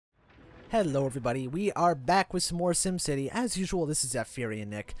Hello everybody, we are back with some more SimCity. As usual, this is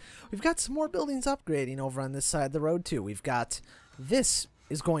ZephyrianNick. We've got some more buildings upgrading over on this side of the road too. We've got, this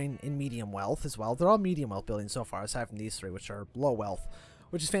is going in medium wealth as well. They're all medium wealth buildings so far, aside from these three, which are low wealth,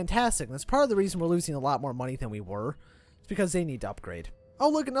 which is fantastic. And that's part of the reason we're losing a lot more money than we were. It's because they need to upgrade. Oh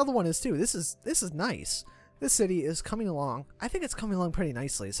look, another one is too. This is nice. This city is coming along. I think it's coming along pretty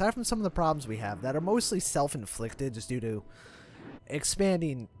nicely, aside from some of the problems we have that are mostly self-inflicted just due to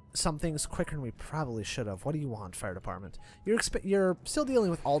expanding some things quicker than we probably should have. What do you want, fire department? You're still dealing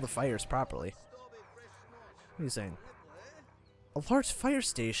with all the fires properly. What are you saying? A large fire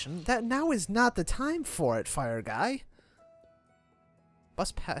station? That now is not the time for it, fire guy.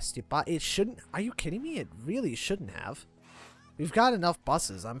 Bus past you, but it shouldn't. Are you kidding me? It really shouldn't have. We've got enough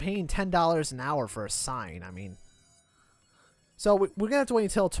buses. I'm paying $10 an hour for a sign. I mean, so we're gonna have to wait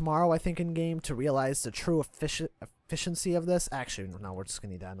until tomorrow, I think, in game to realize the true efficiency of this. Actually, no, we're just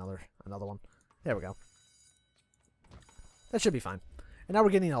gonna need another one. There we go. That should be fine. And now we're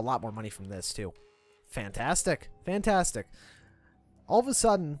getting a lot more money from this too. Fantastic, fantastic. All of a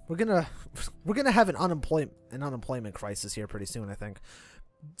sudden, we're gonna have an unemployment crisis here pretty soon, I think.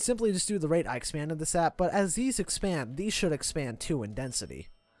 Simply just due to the rate I expanded this at. But as these expand, these should expand too in density.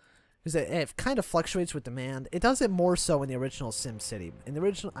 Because it kind of fluctuates with demand. It does it more so in the original SimCity. In the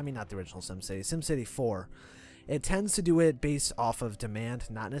original, I mean not the original SimCity, SimCity 4. It tends to do it based off of demand,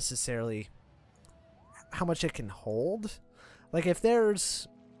 not necessarily how much it can hold. Like if there's,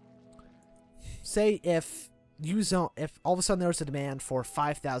 say if all of a sudden there was a demand for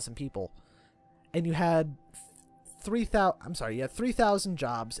 5,000 people, and you had 3,000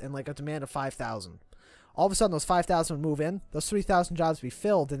 jobs and like a demand of 5,000. All of a sudden, those 5,000 would move in. Those 3,000 jobs would be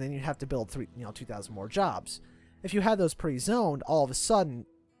filled, and then you'd have to build 2,000 more jobs. If you had those pre-zoned, all of a sudden,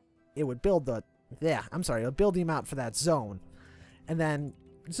 it would build the it would build the amount for that zone, and then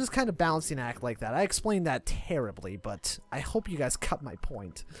it's just kind of balancing act like that. I explained that terribly, but I hope you guys got my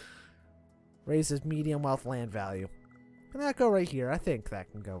point. Raises medium wealth land value. Can that go right here? I think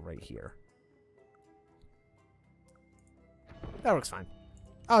that can go right here. That works fine.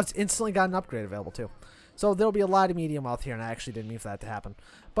 Oh, it's instantly got an upgrade available too. So there'll be a lot of medium wealth here, and I actually didn't mean for that to happen.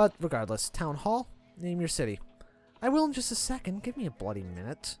 But regardless, Town Hall, name your city. I will in just a second. Give me a bloody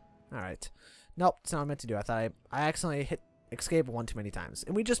minute. Alright. Nope, it's not what I meant to do. I thought I accidentally hit escape one too many times.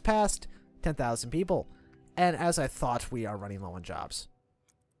 And we just passed 10,000 people. And as I thought, we are running low on jobs.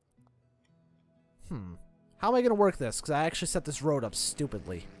 How am I going to work this? Because I actually set this road up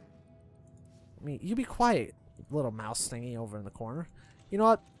stupidly. I mean, you be quiet, little mouse thingy over in the corner. You know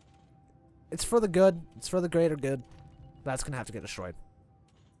what? It's for the good. It's for the greater good. That's going to have to get destroyed.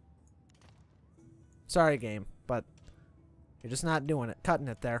 Sorry, game, but you're just not doing it. Cutting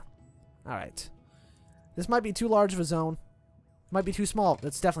it there. Alright. This might be too large of a zone. Might be too small.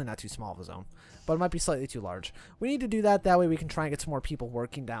 It's definitely not too small of a zone. But it might be slightly too large. We need to do that. That way we can try and get some more people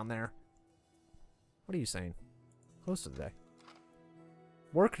working down there. What are you saying? Close to the day.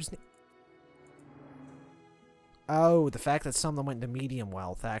 Workers need... Oh, the fact that some of them went into medium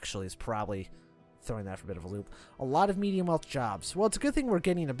wealth actually is probably throwing that for a bit of a loop. A lot of medium wealth jobs. Well, it's a good thing we're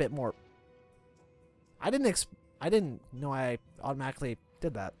getting a bit more... I didn't know I automatically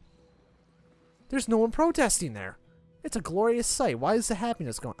did that. There's no one protesting there. It's a glorious sight. Why is the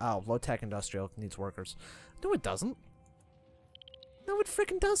happiness going... Oh, low-tech industrial needs workers. No, it doesn't. No, it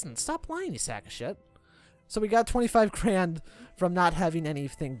freaking doesn't. Stop lying, you sack of shit. So we got 25 grand from not having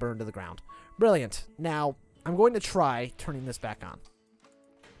anything burned to the ground. Brilliant. Now... I'm going to try turning this back on.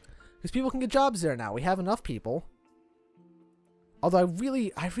 Because people can get jobs there now. We have enough people. Although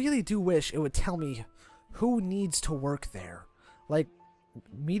I really do wish it would tell me who needs to work there. Like,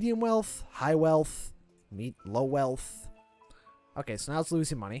 medium wealth, high wealth, low wealth. Okay, so now it's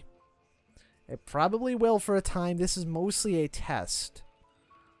losing money. It probably will for a time. This is mostly a test.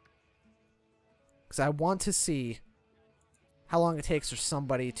 Because I want to see how long it takes for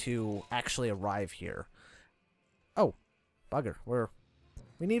somebody to actually arrive here. Oh, bugger.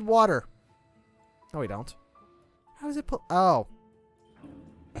 We need water. No, we don't. How does it put... Oh.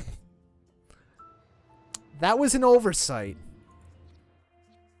 That was an oversight.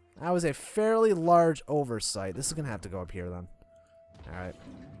 That was a fairly large oversight. This is going to have to go up here then. Alright.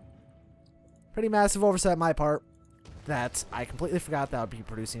 Pretty massive oversight on my part. That I completely forgot that would be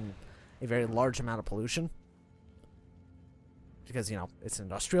producing a very large amount of pollution. Because, you know, it's an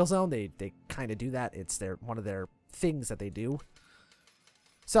industrial zone. They kind of do that. It's one of their things that they do.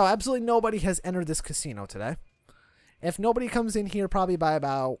 So absolutely nobody has entered this casino today. If nobody comes in here probably by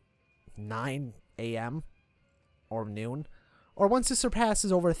about 9 a.m. or noon, or once it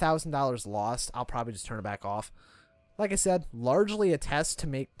surpasses over $1,000 lost, I'll probably just turn it back off. Like I said, largely a test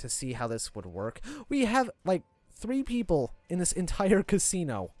to see how this would work. We have like 3 people in this entire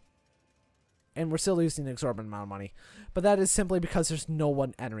casino, and we're still losing an exorbitant amount of money. But that is simply because there's no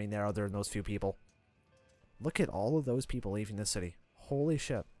one entering there other than those few people. Look at all of those people leaving the city. Holy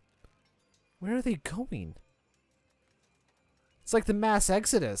shit. Where are they going? It's like the mass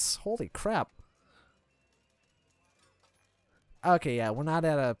exodus. Holy crap. Okay, yeah, we're not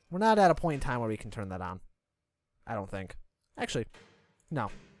at a point in time where we can turn that on. I don't think. Actually, no,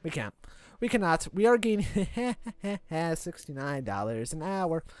 we can't. We cannot. We are gaining $69 an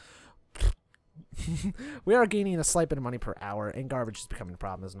hour. We are gaining a slight bit of money per hour, and garbage is becoming a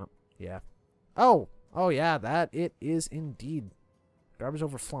problem, isn't it? Yeah. Oh yeah, that it is indeed. Garbage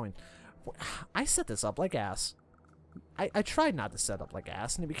overflowing. I set this up like ass. I tried not to set up like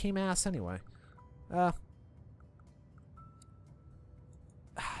ass, and it became ass anyway.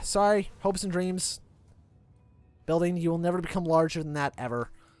 Sorry, hopes and dreams. Building, you will never become larger than that ever.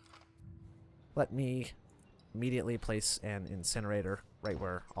 Let me immediately place an incinerator right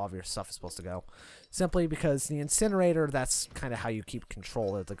where all of your stuff is supposed to go. Simply because the incinerator, that's kind of how you keep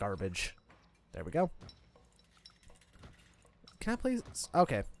control of the garbage. There we go. Can I please?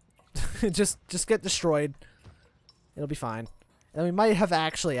 Okay. just get destroyed. It'll be fine. And we might have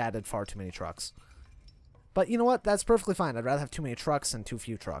actually added far too many trucks. But you know what? That's perfectly fine. I'd rather have too many trucks than too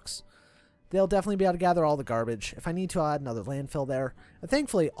few trucks. They'll definitely be able to gather all the garbage. If I need to, I'll add another landfill there. And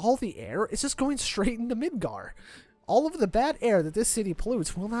thankfully, all the air is just going straight into Midgar. All of the bad air that this city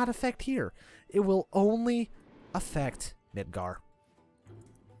pollutes will not affect here. It will only affect Midgar.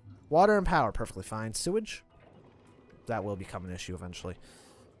 Water and power, perfectly fine. Sewage? That will become an issue eventually.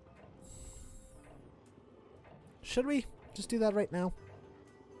 Should we just do that right now?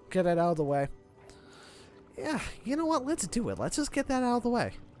 Get it out of the way. Yeah, you know what? Let's do it. Let's just get that out of the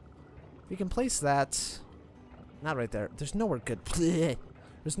way. We can place that. Not right there. There's nowhere good.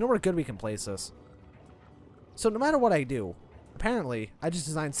 There's nowhere good we can place this. So no matter what I do, apparently, I just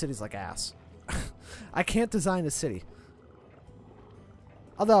design cities like ass. I can't design a city.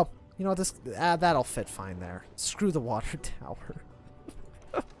 Although, you know what? This that'll fit fine there. Screw the water tower.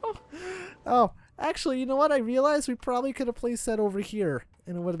 Oh, actually, you know what? I realized we probably could have placed that over here,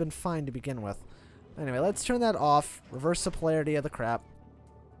 and it would have been fine to begin with. Anyway, let's turn that off. Reverse the polarity of the crap.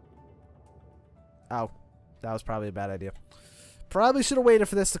 Oh, that was probably a bad idea. Probably should have waited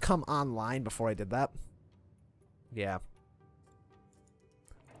for this to come online before I did that. Yeah.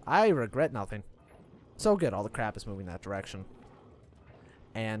 I regret nothing. So good, all the crap is moving that direction.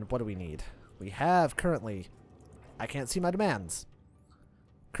 And what do we need? We have currently... I can't see my demands.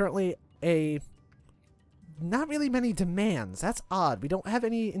 Currently not really many demands. That's odd. We don't have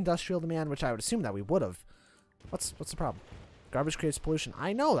any industrial demand, which I would assume that we would have. What's the problem? Garbage creates pollution.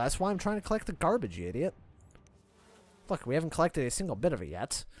 I know. That's why I'm trying to collect the garbage, you idiot. Look, we haven't collected a single bit of it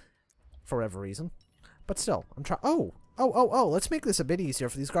yet. For whatever reason. But still, I'm trying... Oh! Let's make this a bit easier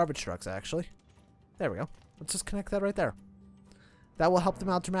for these garbage trucks, actually. There we go. Let's just connect that right there. That will help them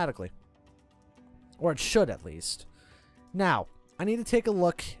out dramatically. Or it should, at least. Now, I need to take a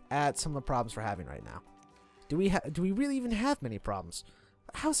look at some of the problems we're having right now. Do we really even have many problems?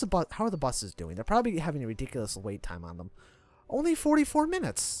 How are the buses doing? They're probably having a ridiculous wait time on them. Only 44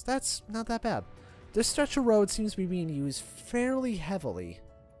 minutes. That's not that bad. This stretch of road seems to be being used fairly heavily.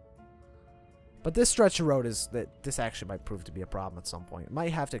 But this stretch of road this actually might prove to be a problem at some point. It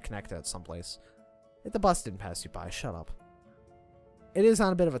might have to connect it at some place. If the bus didn't pass you by, shut up. It is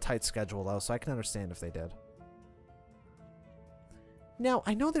on a bit of a tight schedule, though, so I can understand if they did. Now,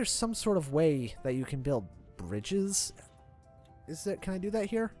 I know there's some sort of way that you can build bridges. Can I do that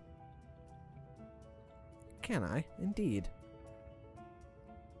here? Can I? Indeed.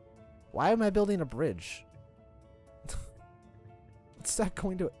 Why am I building a bridge? It's not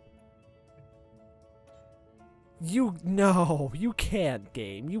going to... No, you can't,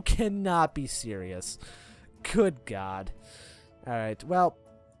 game. You cannot be serious. Good God. Alright, well...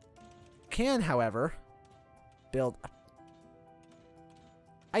 Can, however, build...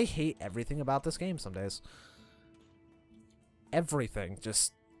 I hate everything about this game some days. Everything.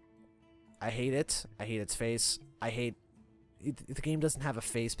 Just... I hate it. I hate its face. I hate... The game doesn't have a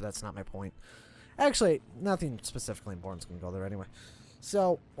face, but that's not my point. Actually, nothing specifically important is going to go there anyway.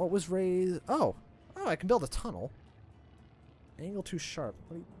 So, what was raised... Oh, I can build a tunnel. Angle too sharp.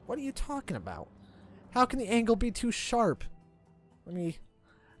 What are you talking about? How can the angle be too sharp? I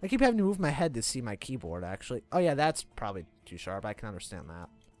keep having to move my head to see my keyboard, actually. Oh, yeah, that's probably too sharp. I can understand that.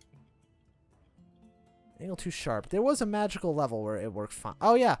 Angle too sharp. There was a magical level where it worked fine.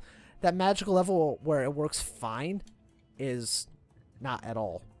 Oh, yeah. That magical level where it works fine is not at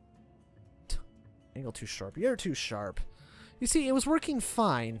all. Angle too sharp. You're too sharp. You see, it was working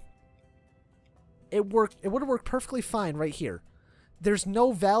fine. It would have worked perfectly fine right here. There's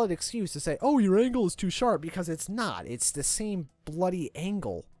no valid excuse to say, oh, your angle is too sharp, because it's not. It's the same bloody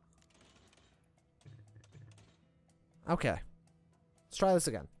angle. Okay. Let's try this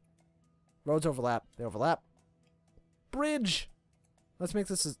again. Roads overlap. They overlap. Bridge! Let's make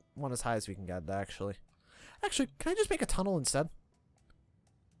this one as high as we can get, actually. Actually, can I just make a tunnel instead?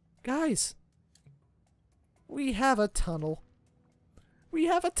 Guys! We have a tunnel. We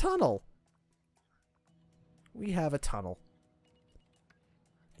have a tunnel. We have a tunnel.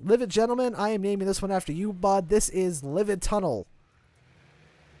 Livid Gentleman, I am naming this one after you, bud. This is Livid Tunnel.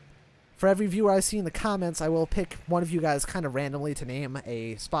 For every viewer I see in the comments, I will pick one of you guys kind of randomly to name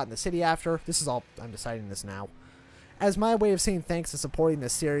a spot in the city after. This is all, I'm deciding this now. As my way of saying thanks to supporting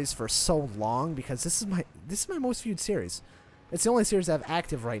this series for so long, because this is my most viewed series. It's the only series I have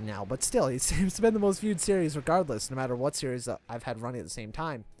active right now, but still, it's been the most viewed series regardless, no matter what series I've had running at the same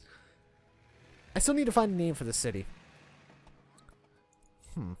time. I still need to find a name for the city.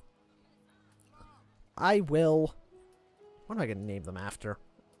 I will... What am I going to name them after?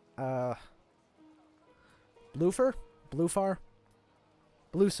 Bluefar? Bluefar?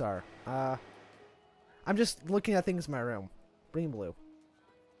 Bluesar. I'm just looking at things in my room. Green blue.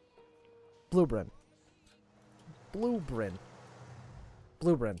 Bluebryn. Bluebryn.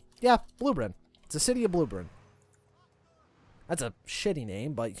 Bluebryn. Yeah, Bluebryn. It's a city of Bluebryn. That's a shitty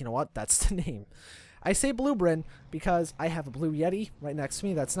name, but you know what? That's the name. I say Bluebryn because I have a blue Yeti right next to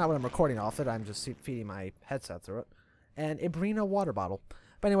me. That's not what I'm recording off it. I'm just feeding my headset through it. And a Brina water bottle.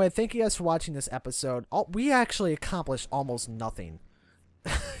 But anyway, thank you guys for watching this episode. We actually accomplished almost nothing.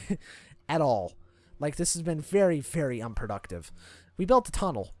 At all. Like, this has been very, very unproductive. We built a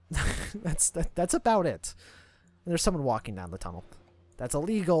tunnel. That's about it. And there's someone walking down the tunnel. That's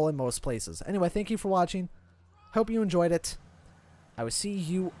illegal in most places. Anyway, thank you for watching. Hope you enjoyed it. I will see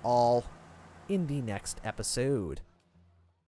you all in the next episode.